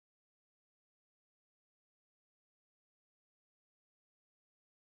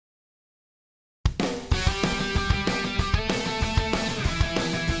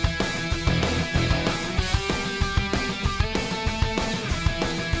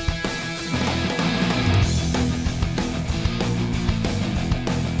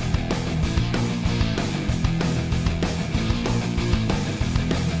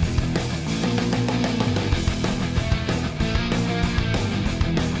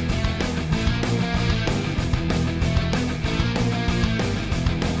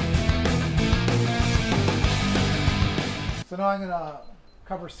now I'm going to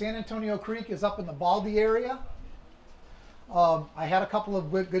cover San Antonio Creek is up in the Baldy area. I had a couple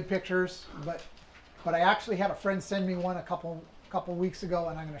of good pictures, but I actually had a friend send me one a couple weeks ago,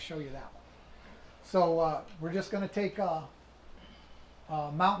 and I'm going to show you that one. So we're just going to take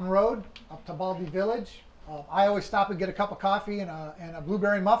Mountain Road up to Baldy Village. I always stop and get a cup of coffee and a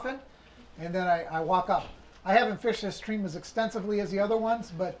blueberry muffin, and then I walk up. I haven't fished this stream as extensively as the other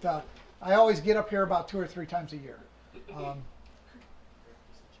ones, but I always get up here about 2 or 3 times a year.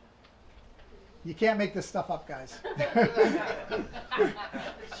 You can't make this stuff up, guys.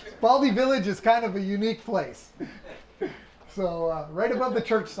 Baldy Village is kind of a unique place. So right above the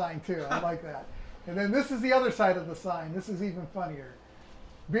church sign, too. I like that. And then this is the other side of the sign. This is even funnier.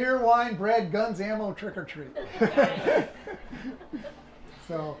 Beer, wine, bread, guns, ammo, trick or treat.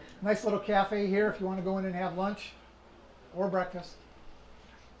 So nice little cafe here if you want to go in and have lunch or breakfast.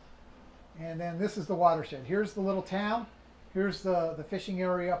 And then this is the watershed. Here's the little town. Here's the fishing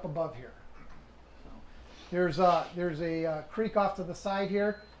area up above here. There's a creek off to the side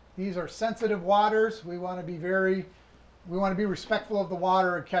here. These are sensitive waters. We want to be respectful of the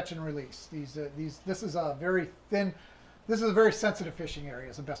water and catch and release. This is a very sensitive fishing area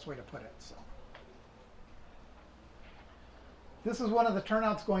is the best way to put it. So this is one of the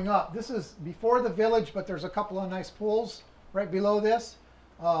turnouts going up. This is before the village, but there's a couple of nice pools right below this.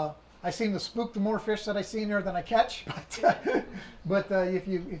 I seem to spook the more fish that I see in there than I catch. But if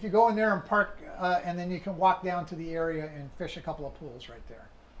you go in there and park, and then you can walk down to the area and fish a couple of pools right there.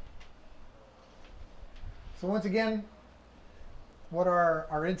 So once again, what are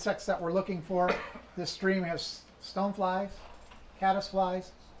our insects that we're looking for? This stream has stoneflies, caddisflies,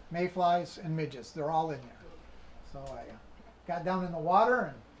 mayflies, and midges. They're all in there. So I got down in the water,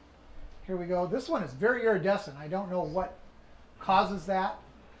 and here we go. This one is very iridescent. I don't know what causes that.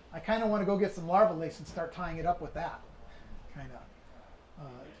 I kind of want to go get some larva lace and start tying it up with that. Kind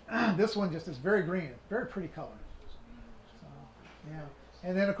of. This one just is very green, very pretty color. So, yeah.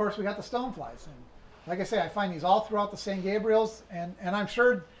 And then of course we got the stoneflies. And like I say, I find these all throughout the San Gabriels, and I'm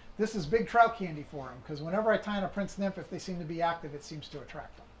sure this is big trout candy for them, because whenever I tie in a prince nymph, if they seem to be active, it seems to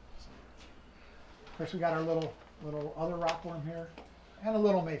attract them. So, of course we got our little other rockworm here, and a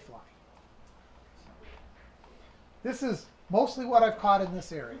little mayfly. So, this is mostly what I've caught in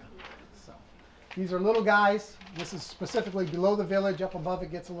this area. So these are little guys. This is specifically below the village. Up above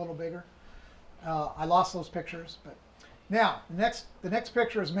it gets a little bigger. I lost those pictures, but now the next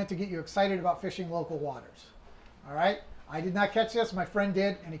picture is meant to get you excited about fishing local waters. All right, I did not catch this. My friend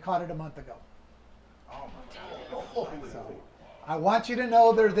did, and he caught it a month ago. Oh my God. So I want you to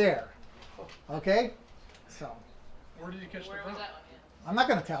know they're there. Okay, so where did you catch the fish? I'm not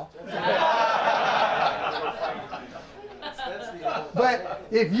going to tell. But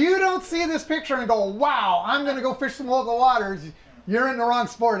if you don't see this picture and go, wow, I'm going to go fish some local waters, you're in the wrong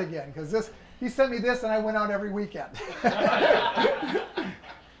sport again. Because he sent me this, and I went out every weekend.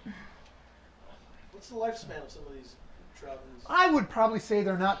 What's the lifespan of some of these trout? I would probably say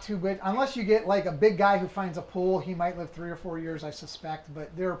they're not too good. Unless you get like a big guy who finds a pool, he might live 3 or 4 years, I suspect.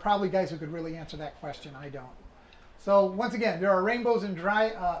 But there are probably guys who could really answer that question. I don't. So once again, there are rainbows and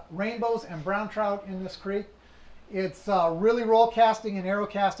brown trout in this creek. It's really roll casting and arrow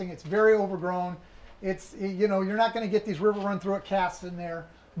casting. It's very overgrown. It's, you know, you're not going to get these river run through it casts in there,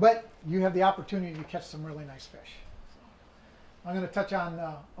 but you have the opportunity to catch some really nice fish. So I'm going to touch on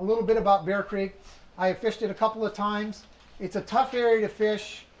a little bit about Bear Creek. I have fished it a couple of times. It's a tough area to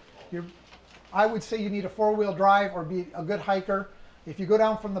fish. I would say you need a 4-wheel drive or be a good hiker. If you go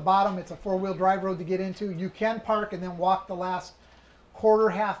down from the bottom, it's a 4-wheel drive road to get into. You can park and then walk the last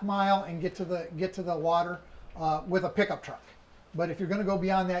half mile and get to the water with a pickup truck. But if you're going to go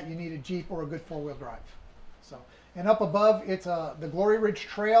beyond that, you need a Jeep or a good 4-wheel drive. So, and up above, it's the Glory Ridge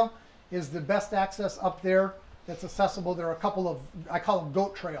Trail is the best access up there that's accessible. There are a couple of, I call them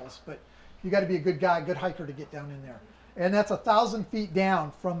goat trails, but you got to be a good guy, good hiker to get down in there. And that's 1,000 feet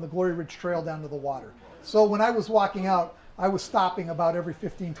down from the Glory Ridge Trail down to the water. So when I was walking out, I was stopping about every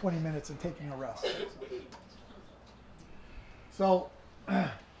 15, 20 minutes and taking a rest. So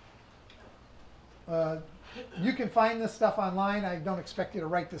you can find this stuff online. I don't expect you to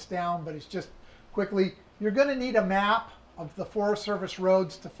write this down, but it's just quickly. You're going to need a map of the Forest Service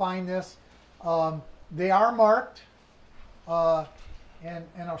roads to find this. They are marked, and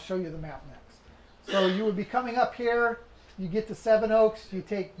I'll show you the map next. So you would be coming up here. You get to Seven Oaks. You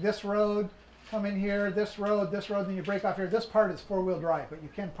take this road, come in here, this road, then you break off here. This part is 4-wheel drive, but you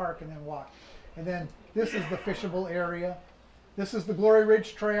can park and then walk. And then this is the fishable area. This is the Glory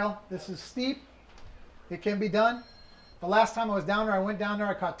Ridge Trail. This is steep. It can be done. The last time I was down there, I went down there,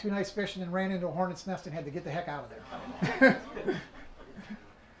 I caught 2 nice fish, and then ran into a hornet's nest and had to get the heck out of there.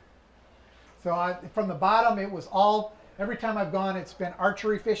 So from the bottom, it was all, every time I've gone, it's been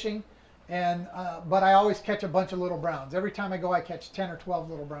archery fishing, and but I always catch a bunch of little browns. Every time I go, I catch 10 or 12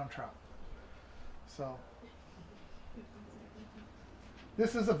 little brown trout. So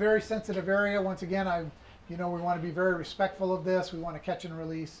this is a very sensitive area. Once again, we want to be very respectful of this. We want to catch and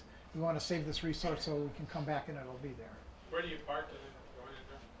release. We want to save this resource so we can come back and it'll be there. Where do you park and then go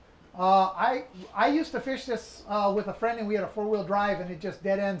in there? I used to fish this with a friend, and we had a 4-wheel drive, and it just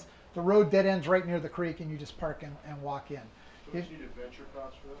dead ends. The road dead ends right near the creek, and you just park and walk in. Do you need adventure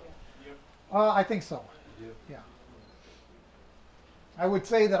pass for that? I think so. Yeah. I would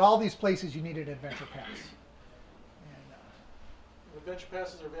say that all these places you need an adventure pass. And, Adventure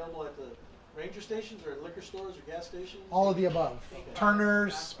passes are available at the ranger stations or liquor stores or gas stations? all of the above.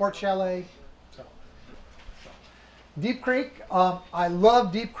 Turner's, Sport Chalet. So. Deep Creek, I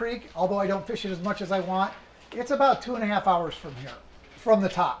love Deep Creek, although I don't fish it as much as I want. It's about 2.5 hours from here, from the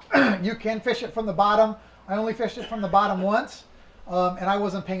top. You can fish it from the bottom. I only fished it from the bottom once, and I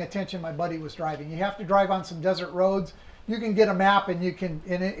wasn't paying attention. My buddy was driving. You have to drive on some desert roads. You can get a map, and you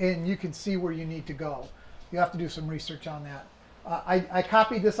can see where you need to go. You have to do some research on that. I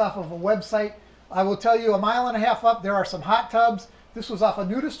copied this off of a website. I will tell you, 1.5 miles up, there are some hot tubs. This was off a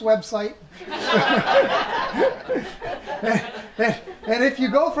nudist website. and if you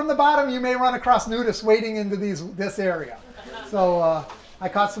go from the bottom, you may run across nudists wading into this area. So I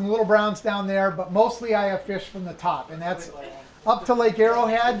caught some little browns down there, but mostly I have fished from the top, and that's up to Lake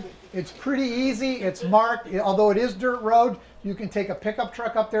Arrowhead. It's pretty easy. It's marked. Although it is dirt road, you can take a pickup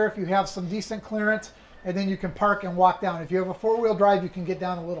truck up there if you have some decent clearance, and then you can park and walk down. If you have a 4-wheel drive, you can get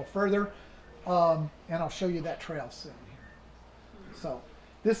down a little further, and I'll show you that trail soon. So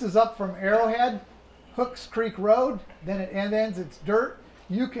this is up from Arrowhead, Hooks Creek Road, then it ends, it's dirt.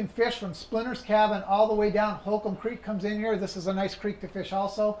 You can fish from Splinter's Cabin all the way down. Holcomb Creek comes in here. This is a nice creek to fish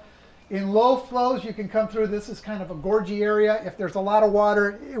also. In low flows, you can come through. This is kind of a gorgy area. If there's a lot of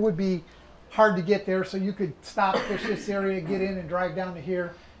water, it would be hard to get there. So you could stop, fish this area, get in and drive down to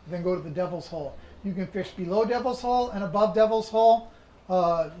here, then go to the Devil's Hole. You can fish below Devil's Hole and above Devil's Hole.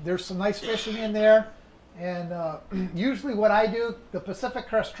 There's some nice fishing in there. And usually what I do, the Pacific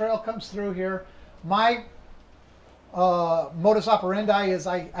Crest Trail comes through here. My modus operandi is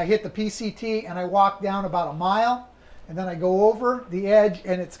I hit the PCT and I walk down about 1 mile, and then I go over the edge,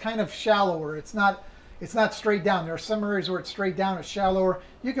 and it's kind of shallower. It's not straight down. There are some areas where it's straight down, it's shallower.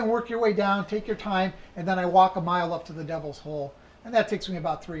 You can work your way down, take your time, and then I walk 1 mile up to the Devil's Hole, and that takes me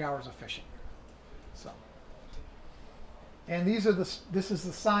about 3 hours of fishing. So, and this is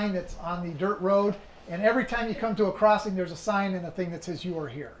the sign that's on the dirt road, and every time you come to a crossing, there's a sign and a thing that says you are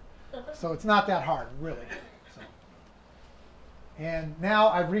here. So it's not that hard, really. So. And now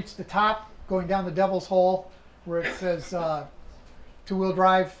I've reached the top, going down the Devil's Hole, where it says 2-wheel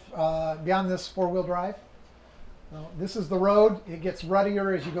drive, beyond this 4-wheel drive. Well, this is the road. It gets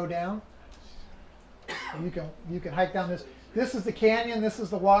ruddier as you go down. You can hike down this. This is the canyon. This is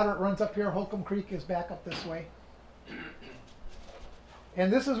the water. It runs up here. Holcomb Creek is back up this way.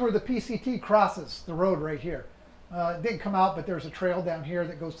 And this is where the PCT crosses the road right here. It didn't come out, but there's a trail down here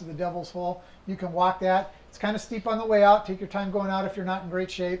that goes to the Devil's Hole. You can walk that. It's kind of steep on the way out. Take your time going out. If you're not in great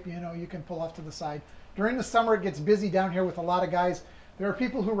shape, you can pull off to the side. During the summer, it gets busy down here with a lot of guys. There are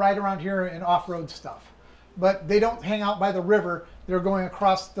people who ride around here in off-road stuff, but they don't hang out by the river. They're going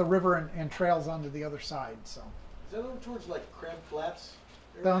across the river and trails onto the other side. So. Is that over towards like Crab Flats?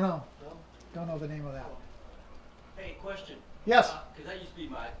 Don't know. No? Don't know the name of that. Hey, question. Yes. Because that used to be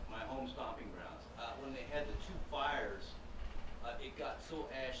my home stomping grounds. When they had the 2 fires, it got so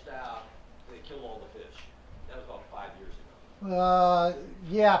ashed out, they killed all the fish. That was about 5 years ago.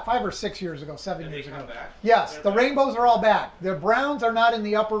 Yeah, 5 or 6 years ago, 7 Did years they ago. come back? Yes, They're the back? rainbows are all back. The browns are not in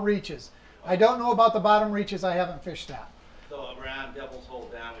the upper reaches. I don't know about the bottom reaches. I haven't fished that. So around Devil's Hole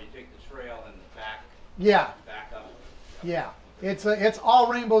down, when you take the trail and back up. Yeah. It's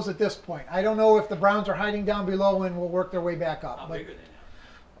all rainbows at this point. I don't know if the browns are hiding down below and will work their way back up. How But, big are they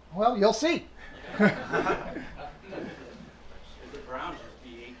now? well, you'll see. The browns used to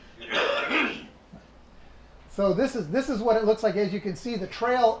be 8 years. So this is what it looks like. As you can see, the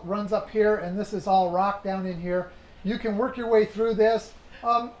trail runs up here, and this is all rock down in here. You can work your way through this.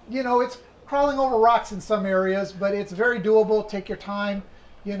 It's crawling over rocks in some areas, but it's very doable. Take your time,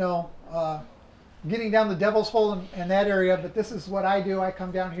 getting down the Devil's Hole in that area. But this is what I do. I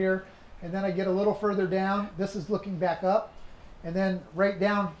come down here, and then I get a little further down. This is looking back up. And then right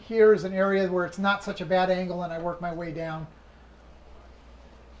down here is an area where it's not such a bad angle, and I work my way down.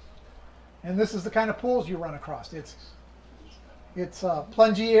 And this is the kind of pools you run across. It's It's a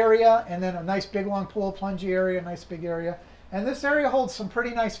plungy area, and then a nice big long pool, plungy area, nice big area. And this area holds some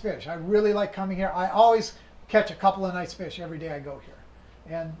pretty nice fish. I really like coming here. I always catch a couple of nice fish every day I go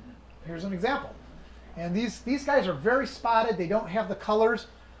here. And here's an example. And these guys are very spotted. They don't have the colors,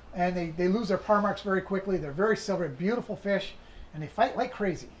 and they lose their par marks very quickly. They're very silvery, beautiful fish, and they fight like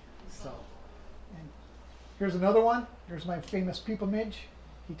crazy. So, and here's another one. Here's my famous pupa midge.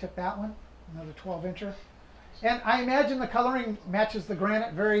 He took that one, another 12-incher. And I imagine the coloring matches the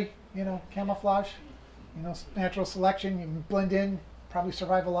granite, very, camouflage, natural selection. You can blend in, probably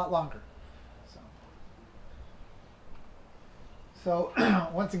survive a lot longer. So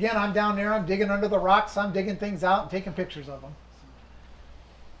once again, I'm down there. I'm digging under the rocks. I'm digging things out and taking pictures of them.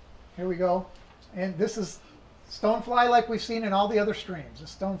 Here we go. And this is stonefly like we've seen in all the other streams. The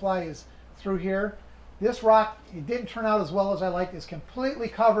stonefly is through here. This rock, it didn't turn out as well as I liked. It's completely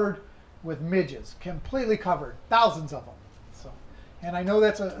covered with midges, completely covered, thousands of them. So, and I know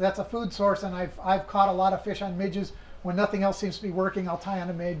that's a food source, and I've caught a lot of fish on midges. When nothing else seems to be working, I'll tie on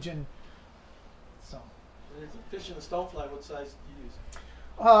a midge, and so. And if you're fishing the stonefly, what size do you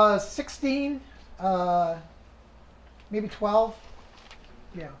use? 16, maybe 12.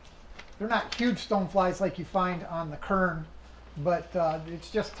 Yeah, they're not huge stoneflies like you find on the Kern, but it's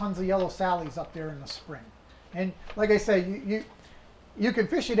just tons of yellow sallies up there in the spring. And like I say, you can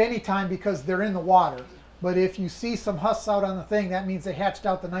fish at any time because they're in the water. But if you see some husks out on the thing, that means they hatched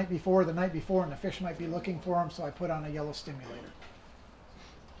out the night before, and the fish might be looking for them, so I put on a yellow stimulator.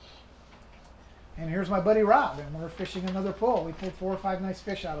 And here's my buddy Rob, and we're fishing another pool. We pulled 4 or 5 nice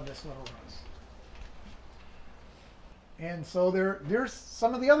fish out of this little race. And so there's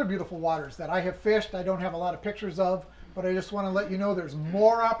some of the other beautiful waters that I have fished. I don't have a lot of pictures of, but I just want to let you know there's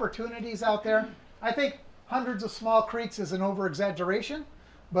more opportunities out there. I think hundreds of small creeks is an over-exaggeration,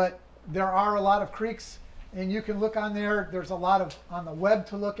 but there are a lot of creeks, and you can look on there. There's a lot on the web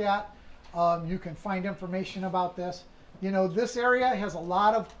to look at. You can find information about this. This area has a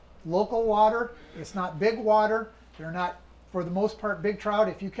lot of local water. It's not big water. They're not, for the most part, big trout.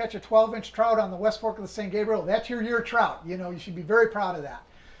 If you catch a 12-inch trout on the West Fork of the St. Gabriel, that's your year trout. You should be very proud of that.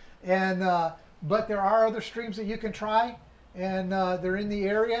 And but there are other streams that you can try, and they're in the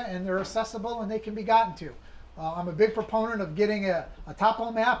area, and they're accessible, and they can be gotten to. I'm a big proponent of getting a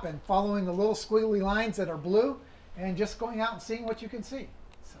topo map and following the little squiggly lines that are blue, and just going out and seeing what you can see.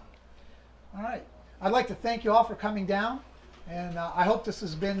 So, all right. I'd like to thank you all for coming down. And I hope this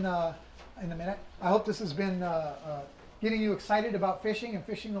has been, I hope this has been getting you excited about fishing and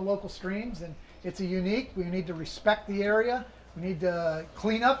fishing the local streams. And it's unique. We need to respect the area. We need to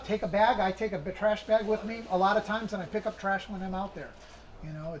clean up, take a bag. I take a trash bag with me a lot of times, and I pick up trash when I'm out there.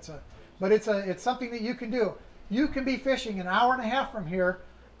 But it's something that you can do. You can be fishing an hour and a half from here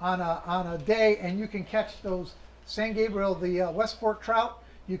on a day, and you can catch those San Gabriel, the West Fork trout.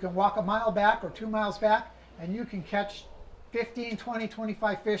 You can walk a mile back or 2 miles back, and you can catch 15, 20,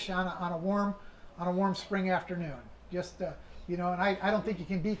 25 fish on a warm spring afternoon. Just and I don't think you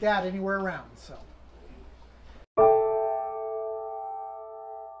can beat that anywhere around. So.